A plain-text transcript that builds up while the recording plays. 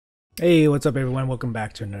Hey, what's up everyone? Welcome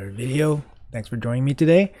back to another video. Thanks for joining me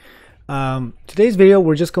today. Today's video,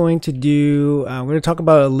 we're just going to we're going to talk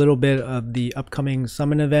about a little bit of the upcoming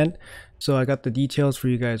summon event. So I got the details for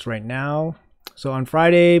you guys right now. So on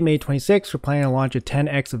Friday, May 26th, we're planning to launch a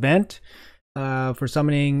 10x event for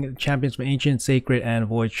summoning champions from Ancient, Sacred, and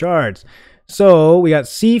Void Shards. So we got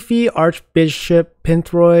Siphi, Archbishop,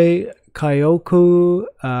 Pinthroy, Kyoku,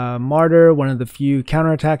 Martyr, one of the few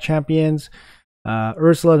counterattack champions.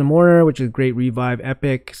 Ursula the Mourner, which is great revive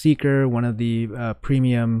epic. Seeker, one of the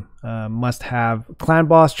premium must-have clan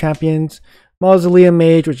boss champions. Mausoleum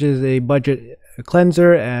Mage, which is a budget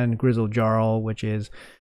cleanser, and Grizzled Jarl, which is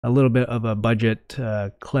a little bit of a budget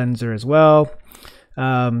cleanser as well.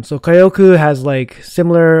 So Kyoku has like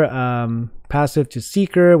similar passive to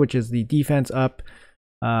Seeker, which is the defense up,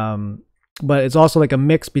 but it's also like a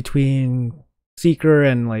mix between Seeker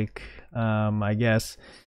and like I guess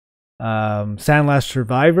Sandlash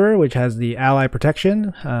Survivor, which has the ally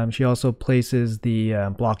protection. She also places the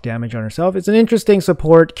block damage on herself. It's an interesting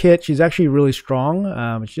support kit. She's actually really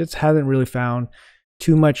strong. She just hasn't really found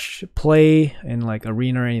too much play in like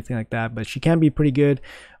arena or anything like that, but she can be pretty good.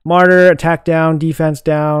 Martyr, attack down, defense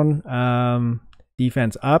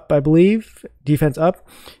up, I believe. Defense up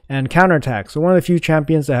and counterattack. So one of the few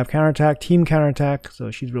champions that have counterattack, team counterattack. So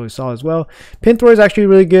she's really solid as well. Pinthroy is actually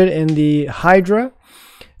really good in the Hydra.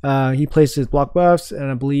 He places block buffs and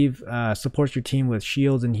I believe supports your team with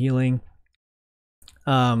shields and healing.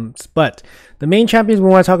 But the main champions we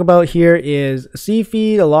want to talk about here is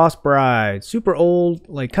Siphi, the Lost Bride. Super old,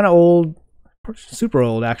 like kind of old, super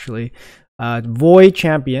old actually. Void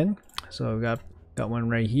champion. So we got one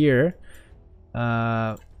right here.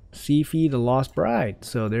 Siphi, the Lost Bride.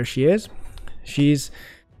 So there she is. She's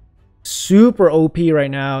super OP right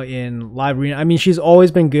now in live arena. I mean, she's always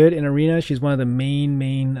been good in arena. She's one of the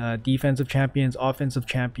main defensive champions, offensive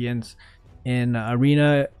champions in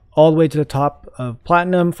arena, all the way to the top of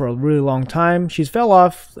platinum for a really long time. She's fell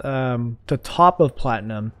off to top of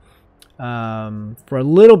platinum for a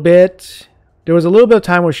little bit. There was a little bit of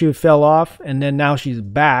time where she fell off, and then now she's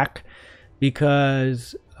back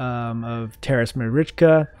because of Terrace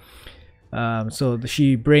Marichka. So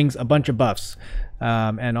she brings a bunch of buffs.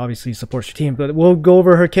 And obviously supports your team, but we'll go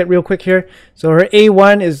over her kit real quick here. So her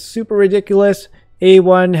A1 is super ridiculous.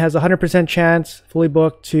 A1 has a 100% chance, fully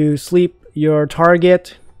booked, to sleep your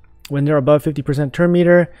target when they're above 50% turn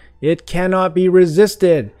meter. It cannot be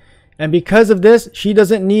resisted, and because of this, she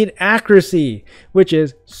doesn't need accuracy, which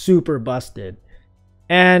is super busted.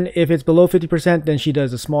 And if it's below 50%, then she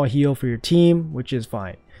does a small heal for your team, which is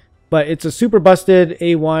fine. But it's a super busted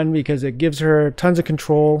A1 because it gives her tons of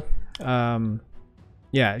control.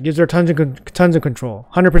 Yeah, it gives her tons of control,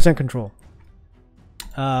 100% control.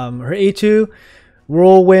 Her A2,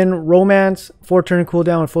 Whirlwind Romance, 4-turn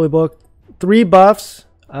cooldown and fully booked, 3 buffs,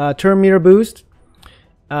 turn meter boost.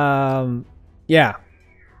 Yeah,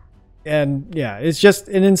 and yeah, it's just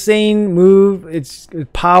an insane move.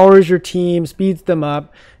 It powers your team, speeds them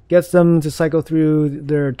up, gets them to cycle through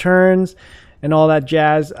their turns and all that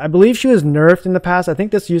jazz. I believe she was nerfed in the past. I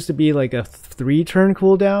think this used to be like a 3-turn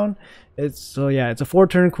cooldown. It's a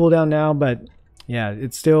 4-turn cooldown now, but yeah,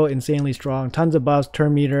 it's still insanely strong. Tons of buffs,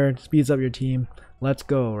 turn meter, speeds up your team. Let's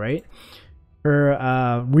go, right?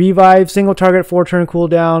 Her revive single target 4-turn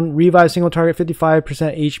cooldown, revive single target 55%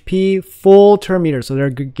 HP, full turn meter. So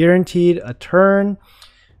they're guaranteed a turn,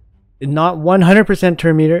 not 100%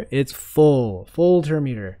 turn meter. It's full turn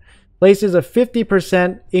meter. Places a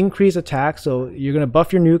 50% increase attack. So you're gonna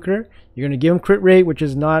buff your nuker. You're gonna give them crit rate, which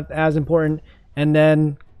is not as important, and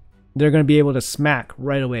then they're going to be able to smack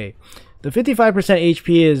right away. The 55%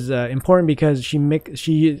 HP is important because she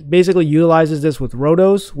basically utilizes this with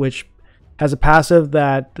Rotos, which has a passive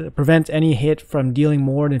that prevents any hit from dealing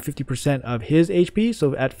more than 50% of his HP.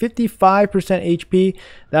 So at 55% HP,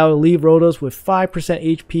 that will leave Rotos with 5%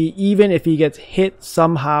 HP, even if he gets hit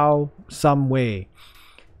somehow, some way.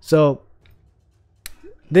 So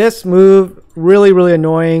this move, really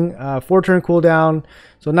annoying. 4-turn cooldown.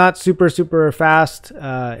 So not super fast,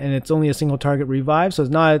 and it's only a single target revive. So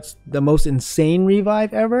it's the most insane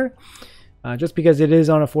revive ever, just because it is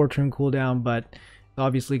on a 4-turn cooldown, but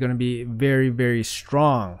obviously going to be very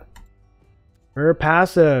strong. Her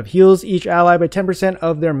passive heals each ally by 10%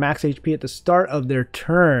 of their max HP at the start of their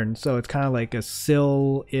turn. So it's kind of like a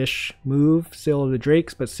Syl-ish move, Syl of the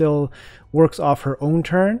Drakes, but Syl works off her own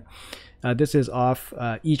turn. This is off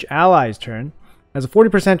each ally's turn. Has a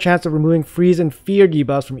 40% chance of removing freeze and fear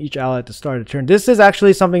debuffs from each ally at the start of the turn. This is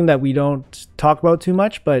actually something that we don't talk about too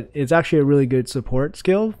much, but it's actually a really good support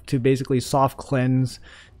skill to basically soft cleanse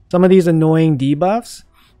some of these annoying debuffs.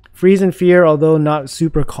 Freeze and Fear, although not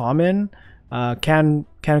super common, can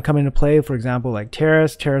come into play. For example, like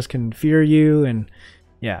Terrace can fear you, and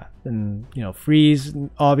yeah, and you know, Freeze,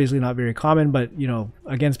 obviously not very common, but you know,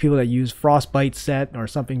 against people that use Frostbite set or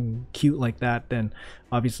something cute like that, then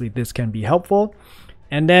obviously this can be helpful.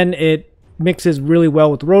 And then it mixes really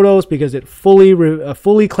well with Rotos because it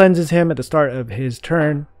fully cleanses him at the start of his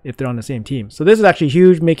turn if they're on the same team. So this is actually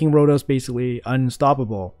huge, making Rotos basically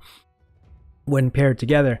unstoppable when paired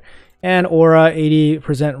together. And Aura,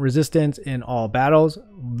 80% resistance in all battles.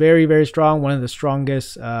 Very, very strong. One of the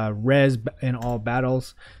strongest res in all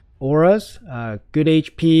battles auras. Good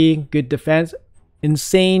HP, good defense.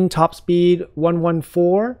 Insane top speed,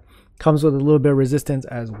 114. Comes with a little bit of resistance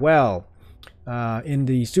as well. In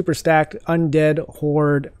the super stacked Undead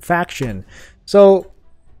Horde faction. So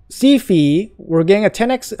Siphi, we're getting a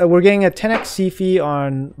 10x. We're getting a 10x Siphi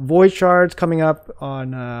on Void Shards coming up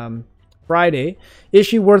on Friday. Is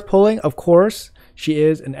she worth pulling? Of course, she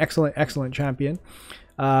is an excellent champion.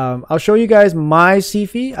 I'll show you guys my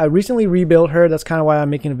Siphi. I recently rebuilt her. That's kind of why I'm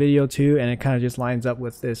making a video too, and it kind of just lines up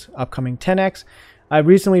with this upcoming 10x. I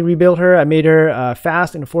recently rebuilt her. I made her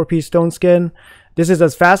fast in a 4-piece stone skin. This is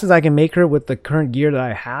as fast as I can make her with the current gear that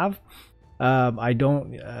I have. I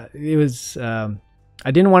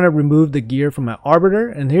didn't want to remove the gear from my Arbiter,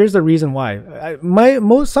 and here's the reason why.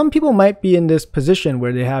 Some people might be in this position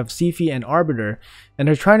where they have Siphi and Arbiter, and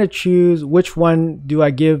they're trying to choose which one do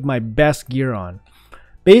I give my best gear on.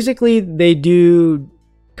 Basically, they do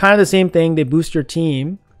kind of the same thing. They boost your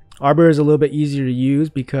team. Arbiter is a little bit easier to use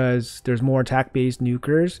because there's more attack-based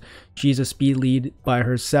nukers. She's a speed lead by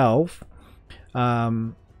herself,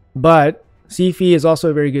 but Siphi is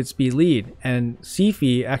also a very good speed lead, and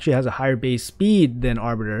Siphi actually has a higher base speed than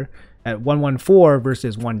Arbiter at 114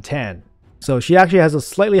 versus 110. So she actually has a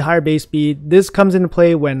slightly higher base speed. This comes into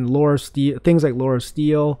play when Lore of Steel, things like Lore of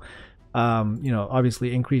Steel, you know,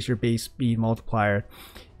 obviously increase your base speed multiplier,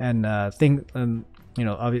 and you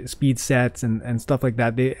know, speed sets and stuff like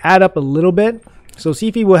that. They add up a little bit. So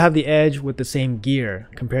Siphi will have the edge with the same gear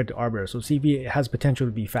compared to Arbiter. So Siphi has potential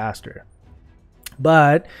to be faster.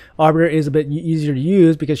 But Arbiter is a bit easier to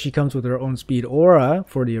use because she comes with her own speed aura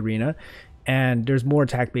for the arena, and there's more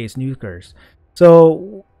attack-based nukers.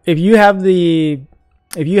 So if you have the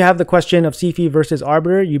question of Siphi versus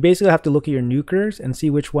Arbiter, you basically have to look at your nukers and see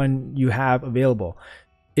which one you have available.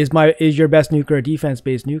 Is your best nuker a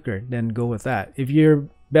defense-based nuker? Then go with that. If your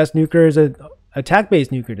best nuker is an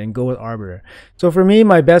attack-based nuker, then go with Arbiter. So for me,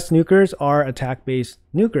 my best nukers are attack-based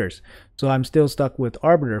nukers. So I'm still stuck with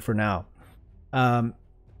Arbiter for now.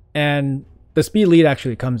 And the speed lead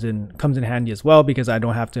actually comes in handy as well because I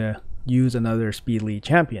don't have to use another speed lead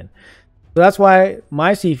champion. So that's why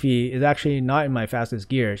my Siphi is actually not in my fastest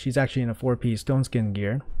gear. She's actually in a 4-piece stone skin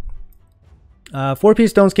gear.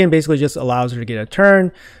 4-piece stone skin basically just allows her to get a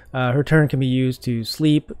turn. Her turn can be used to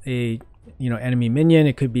sleep a enemy minion.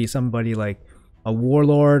 It could be somebody like a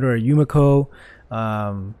warlord or a Yumiko.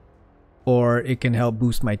 Or it can help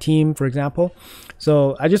boost my team, for example.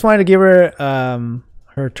 So I just wanted to give her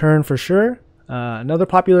her turn for sure. Another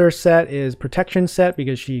popular set is protection set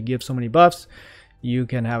because she gives so many buffs. You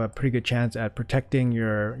can have a pretty good chance at protecting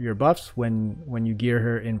your buffs when you gear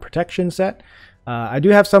her in protection set. I do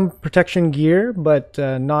have some protection gear, but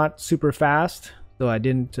not super fast, so I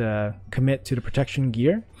didn't commit to the protection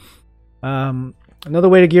gear. Another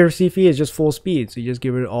way to gear Siphi is just full speed. So you just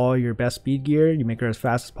give her all your best speed gear. You make her as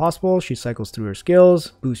fast as possible. She cycles through her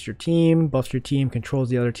skills, boosts your team, buffs your team,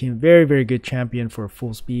 controls the other team. Very, very good champion for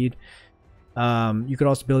full speed. You could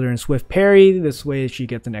also build her in swift parry. This way she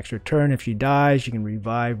gets an extra turn. If she dies, you can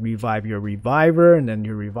revive your reviver, and then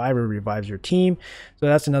your reviver revives your team. So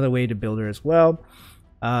that's another way to build her as well.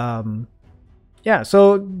 Yeah,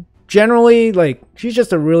 so generally, like, she's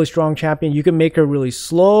just a really strong champion. You can make her really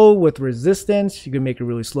slow with resistance. You can make her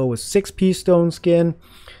really slow with 6-piece stone skin.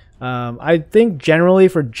 I think generally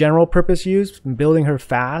for general purpose use, building her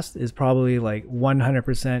fast is probably like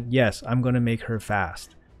 100% yes, I'm going to make her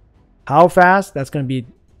fast. How fast? That's going to be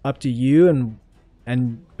up to you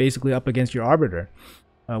and basically up against your Arbiter,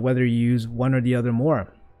 whether you use one or the other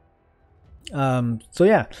more. So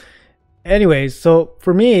yeah. Anyways, so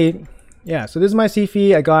for me, yeah, so this is my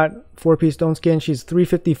Siphi. I got 4-piece stone skin. She's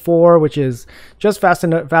 354, which is just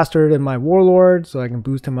faster than my Warlord, so I can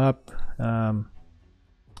boost him up. Yeah,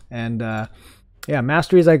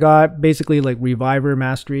 masteries I got basically like reviver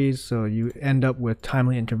masteries, so you end up with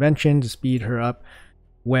timely intervention to speed her up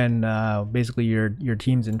when basically your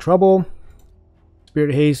team's in trouble.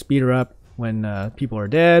 Spirit haste, speed her up when people are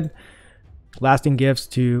dead. Lasting gifts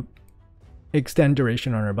to extend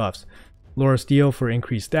duration on her buffs. Lore of Steel for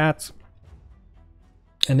increased stats.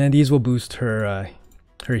 And then these will boost her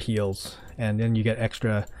her heals, and then you get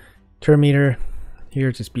extra turn meter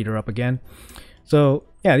here to speed her up again. So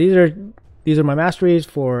yeah, these are my masteries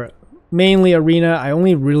for mainly arena. I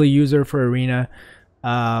only really use her for arena.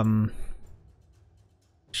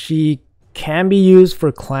 She can be used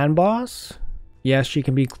for clan boss. Yes, she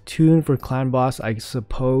can be tuned for clan boss, I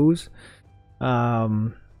suppose.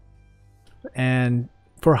 And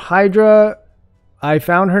for Hydra, I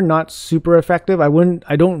found her not super effective. I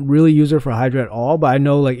don't really use her for Hydra at all, but I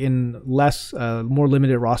know like in less, more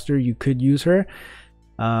limited roster, you could use her.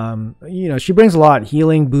 You know, she brings a lot,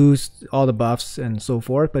 healing, boost, all the buffs and so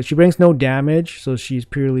forth, but she brings no damage, so she's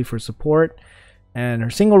purely for support. And her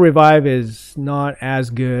single revive is not as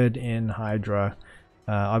good in Hydra.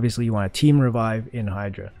 Obviously you want a team revive in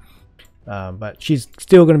Hydra, but she's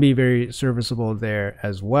still going to be very serviceable there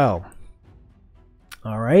as well.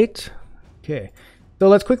 All right, okay, so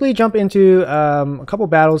let's quickly jump into a couple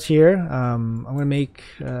battles here. I'm gonna make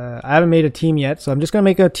I haven't made a team yet, so I'm just gonna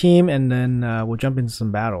make a team, and then we'll jump into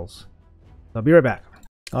some battles. I'll be right back.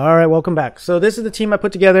 All right, welcome back. So this is the team I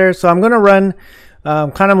put together. So I'm gonna run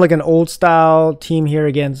kind of like an old style team here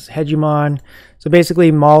against Hegemon. So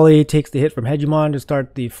basically Molly takes the hit from Hegemon to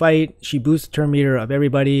start the fight. She boosts the turn meter of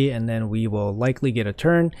everybody, and then we will likely get a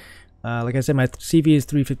turn. Like I said, my CV is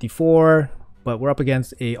 354, but we're up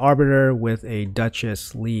against a Arbiter with a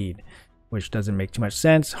Duchess lead, which doesn't make too much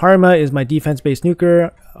sense. Harma is my defense-based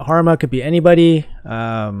nuker. Harma could be anybody,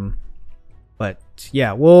 but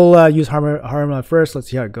yeah, we'll use Harma first. Let's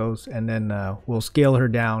see how it goes, and then we'll scale her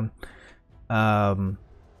down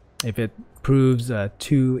if it proves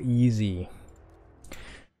too easy.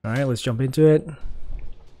 All right, let's jump into it.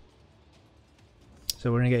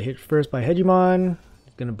 So we're gonna get hit first by Hegemon.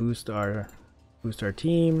 It's gonna boost our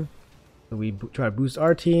team. So we try to boost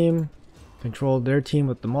our team, control their team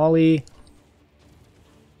with the Molly,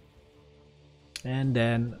 and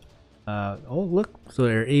then oh look, so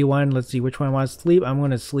they're A1. Let's see which one wants to sleep. I'm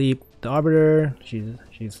gonna sleep the Arbiter. She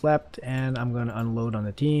slept, and I'm gonna unload on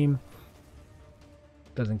the team.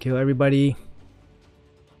 Doesn't kill everybody.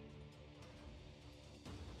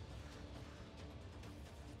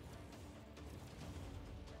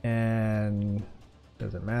 And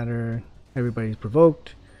doesn't matter, everybody's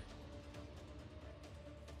provoked.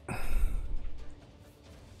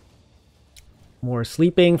 More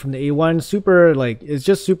sleeping from the A1. Super, like, it's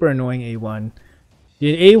just super annoying A1.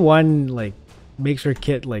 The A1 like makes her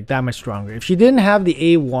kit like that much stronger. If she didn't have the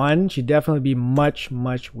A1, she'd definitely be much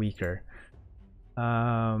weaker.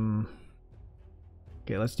 Okay,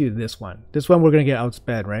 let's do this one. This one we're gonna get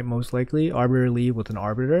outsped, right? Most likely. Arbiter lead with an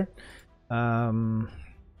Arbiter.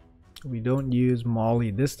 We don't use Molly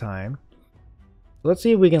this time. Let's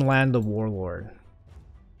see if we can land the Warlord.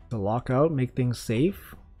 The lockout, make things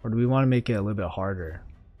safe, or do we want to make it a little bit harder?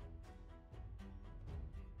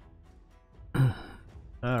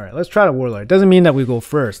 Alright, let's try the Warlord. It doesn't mean that we go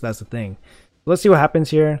first, that's the thing. Let's see what happens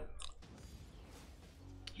here.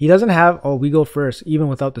 He doesn't have, oh, we go first even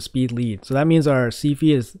without the speed lead. So that means our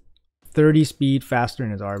Siphi is 30 speed faster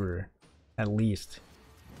than his Arbiter, at least,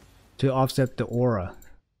 to offset the aura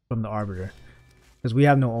from the Arbiter, because we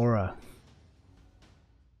have no aura.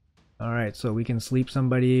 Alright, so we can sleep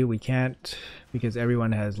somebody. We can't, because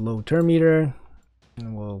everyone has low turn meter.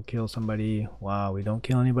 And we'll kill somebody. Wow, we don't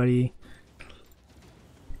kill anybody.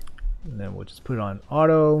 And then we'll just put it on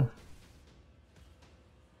auto.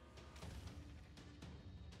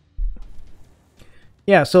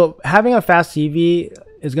 Yeah, so having a fast CV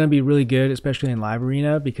is going to be really good, especially in live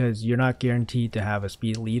arena, because you're not guaranteed to have a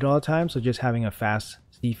speed lead all the time. So just having a fast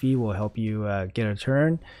Siphi will help you get a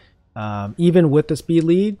turn. Even with the speed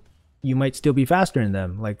lead, you might still be faster than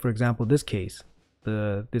them. Like for example, this case,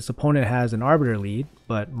 this opponent has an Arbiter lead,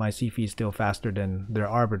 but my Siphi is still faster than their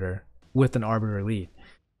Arbiter with an Arbiter lead.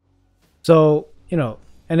 So, you know,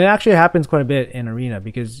 and it actually happens quite a bit in arena,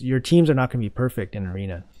 because your teams are not going to be perfect in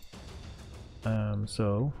arena.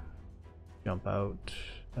 So jump out.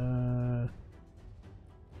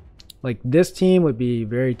 Like this team would be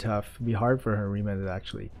very tough. It'd be hard for Harima to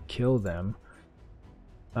actually kill them.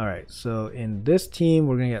 Alright, so in this team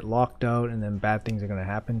we're gonna get locked out, and then bad things are gonna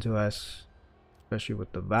happen to us, especially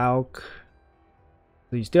with the Valk.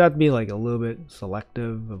 So you still have to be like a little bit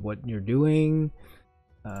selective of what you're doing.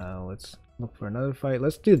 Let's look for another fight.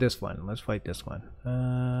 Let's do this one. Let's fight this one.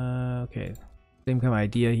 Okay, same kind of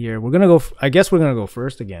idea here. We're gonna go, I guess we're gonna go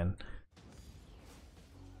first again.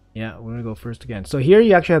 Yeah, we're gonna go first again. So here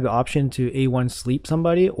you actually have the option to A1 sleep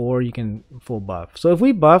somebody, or you can full buff. So if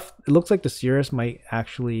we buff, it looks like the Cirrus might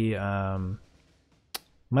actually get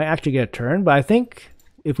a turn, but I think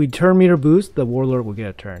if we turn meter boost, the Warlord will get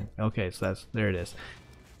a turn. Okay, so there it is.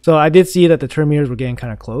 So I did see that the Terminators were getting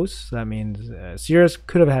kind of close. So that means Cirrus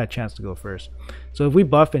could have had a chance to go first. So if we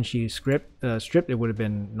buff and she stripped, it would have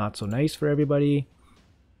been not so nice for everybody.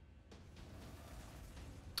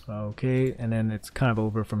 Okay, and then it's kind of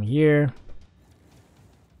over from here.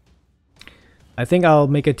 I think I'll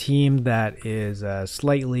make a team that is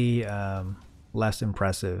slightly less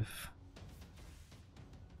impressive.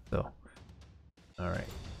 So, all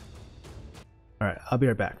right, I'll be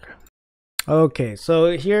right back. Okay,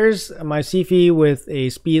 so here's my Siphi with a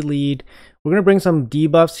speed lead. We're gonna bring some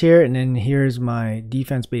debuffs here, and then here's my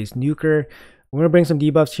defense-based nuker. We're gonna bring some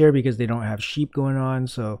debuffs here because they don't have sheep going on,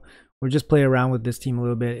 so we'll just play around with this team a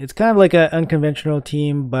little bit. It's kind of like an unconventional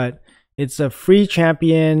team, but it's a free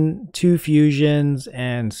champion, 2 fusions,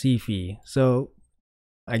 and Siphi. So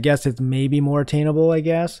I guess it's maybe more attainable, I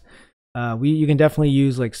guess. You can definitely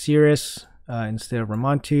use like Cirrus instead of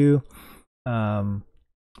Ramontu.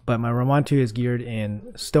 But my Ramontu is geared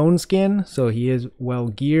in Stone Skin, so he is well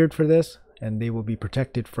geared for this, and they will be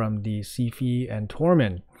protected from the Siphi and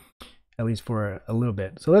Tormund, at least for a little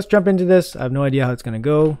bit. So let's jump into this. I have no idea how it's going to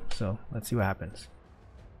go, so let's see what happens.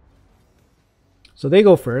 So they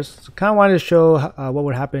go first. So kind of wanted to show what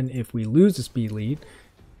would happen if we lose the speed lead.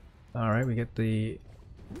 All right, we get the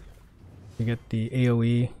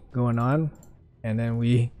AoE going on, and then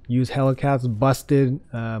we use Helicath's busted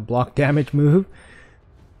block damage move.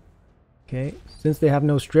 Okay, since they have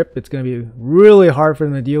no strip, it's going to be really hard for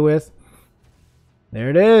them to deal with. There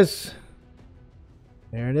it is.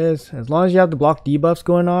 There it is. As long as you have the block debuffs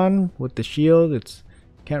going on with the shield, it's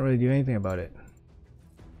can't really do anything about it.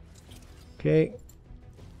 Okay.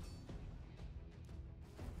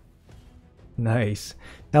 Nice.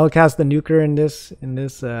 Helicath's the nuker in this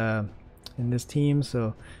team,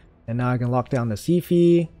 so and now I can lock down the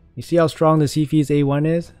Siphi. You see how strong the Siphi's A1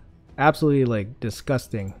 is? Absolutely like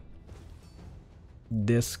disgusting.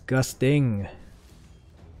 Disgusting.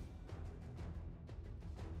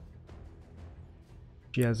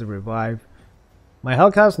 She has a revive. My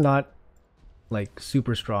Hellcat's not like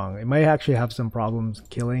super strong. It might actually have some problems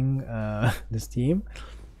killing this team,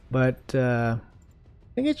 but I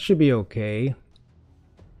think it should be okay.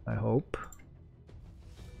 I hope.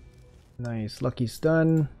 Nice, lucky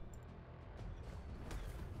stun.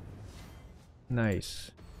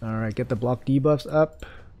 Nice. All right, get the block debuffs up.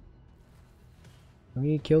 Can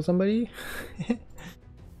we kill somebody?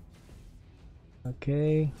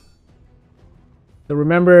 Okay. So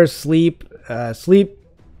remember, sleep. Sleep.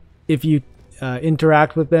 If you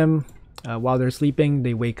interact with them while they're sleeping,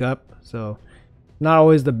 they wake up. So not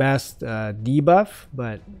always the best debuff,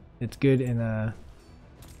 but it's good in a.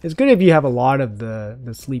 It's good if you have a lot of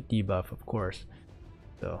the sleep debuff, of course.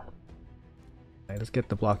 So let's get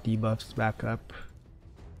the block debuffs back up.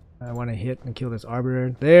 I want to hit and kill this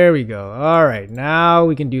Arbiter. There we go. Alright, now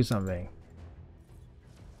we can do something.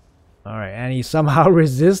 Alright, and he somehow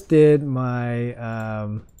resisted my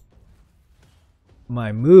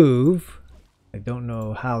my move. I don't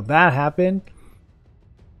know how that happened.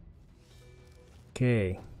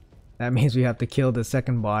 Okay. That means we have to kill the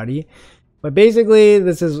second body. But basically,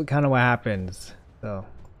 this is kind of what happens. So,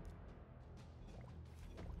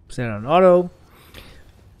 set it on auto.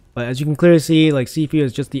 But as you can clearly see, like Siphi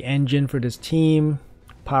is just the engine for this team,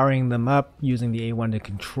 powering them up, using the A1 to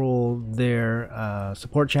control their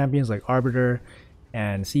support champions like Arbiter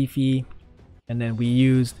and Siphi. And then we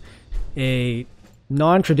used a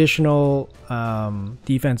non-traditional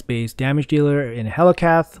defense-based damage dealer in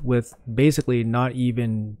Helicath with basically not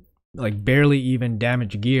even, like barely even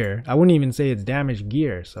damage gear. I wouldn't even say it's damage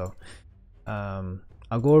gear. So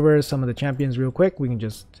I'll go over some of the champions real quick. We can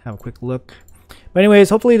just have a quick look. But anyways,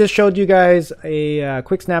 hopefully this showed you guys a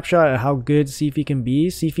quick snapshot of how good Siphi can be.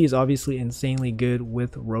 Siphi is obviously insanely good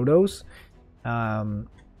with Rotos. And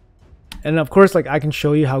of course, like I can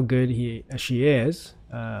show you how good she is.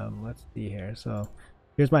 Let's see here. So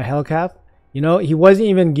here's my Hellcath. You know, he wasn't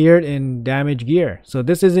even geared in damage gear. So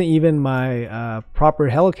this isn't even my proper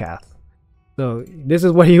Hellcath. So this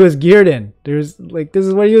is what he was geared in. This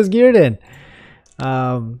is what he was geared in.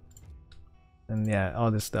 And yeah,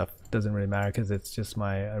 all this stuff doesn't really matter because it's just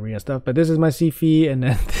my arena stuff. But this is my Siphi, and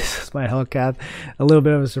then this is my Hellcath. A little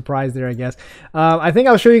bit of a surprise there, I guess. I think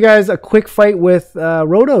I'll show you guys a quick fight with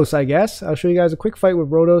Rotos, I guess. I'll show you guys a quick fight with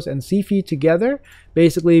Rotos and Siphi together,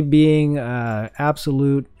 basically being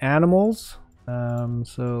absolute animals.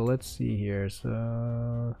 So let's see here.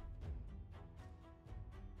 So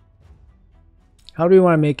how do we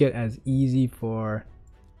want to make it as easy for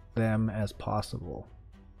them as possible?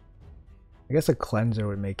 I guess a cleanser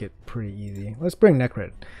would make it pretty easy. Let's bring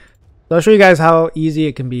Necrit. So I'll show you guys how easy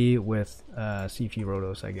it can be with Siphi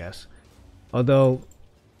Rotos, I guess. Although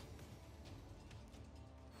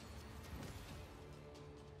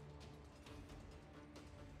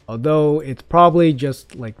Although it's probably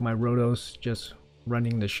just like my Rotos just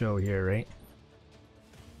running the show here, right?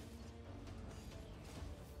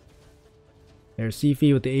 There's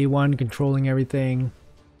Siphi with the A1 controlling everything.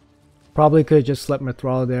 Probably could have just slept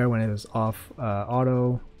Mithrala there when it was off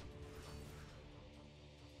auto.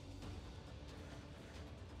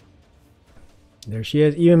 There she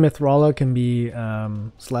is. Even Mithrala can be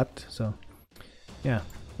slept. So yeah,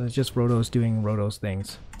 it's just Rotos doing Rotos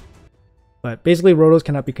things. But basically Rotos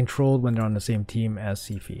cannot be controlled when they're on the same team as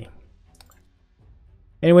Siphi.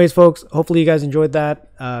 Anyways, folks, hopefully you guys enjoyed that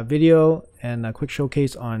video and a quick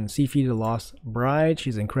showcase on Siphi the Lost Bride.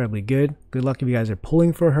 She's incredibly good. Good luck if you guys are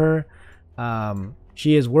pulling for her.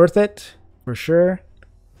 She is worth it for sure.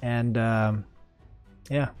 And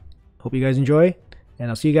yeah, hope you guys enjoy. And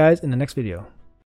I'll see you guys in the next video.